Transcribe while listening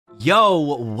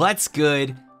Yo, what's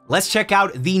good? Let's check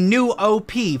out the new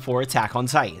OP for Attack on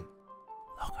Titan.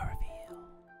 Logo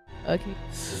reveal. Okay.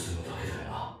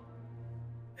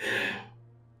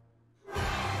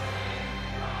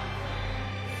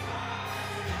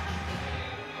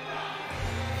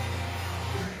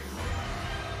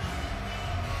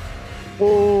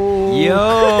 Oh.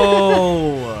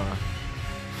 Yo.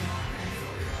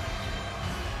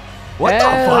 What the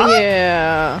fuck?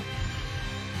 Yeah.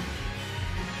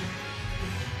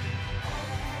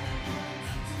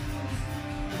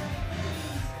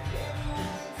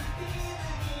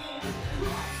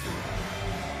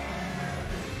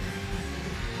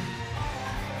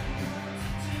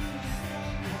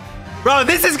 Bro,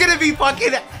 this is gonna be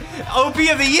fucking OP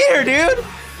of the year, dude.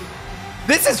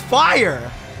 This is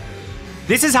fire.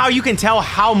 This is how you can tell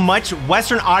how much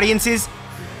Western audiences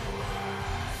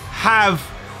have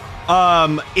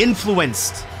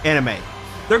influenced anime.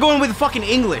 They're going with fucking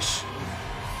English.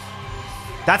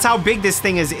 That's how big this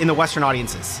thing is in the Western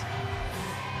audiences.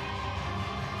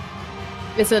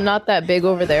 Is it not that big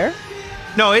over there?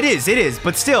 No, it is,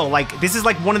 but still, like, this is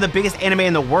like one of the biggest anime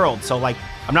in the world, so like,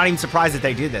 I'm not even surprised that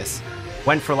they did this.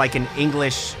 Went for like an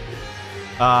English,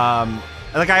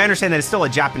 like I understand that it's still a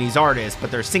Japanese artist,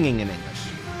 but they're singing in English.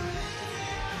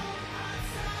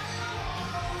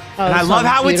 Oh, and I love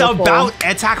how beautiful. it's about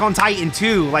Attack on Titan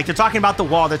too. Like they're talking about the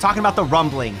wall, they're talking about the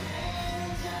rumbling.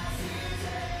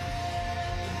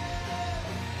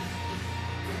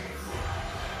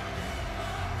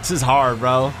 This is hard,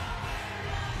 bro.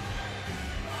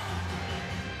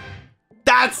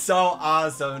 That's so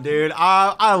awesome, dude.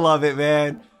 I love it,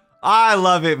 man. I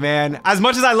love it, man. As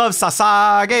much as I love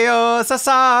Sasageo,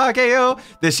 Sasageo,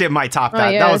 this shit might top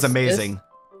that. Yeah, that was amazing.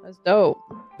 That's dope.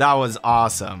 That was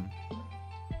awesome.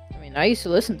 I mean, I used to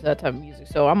listen to that type of music,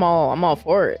 so I'm all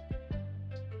for it.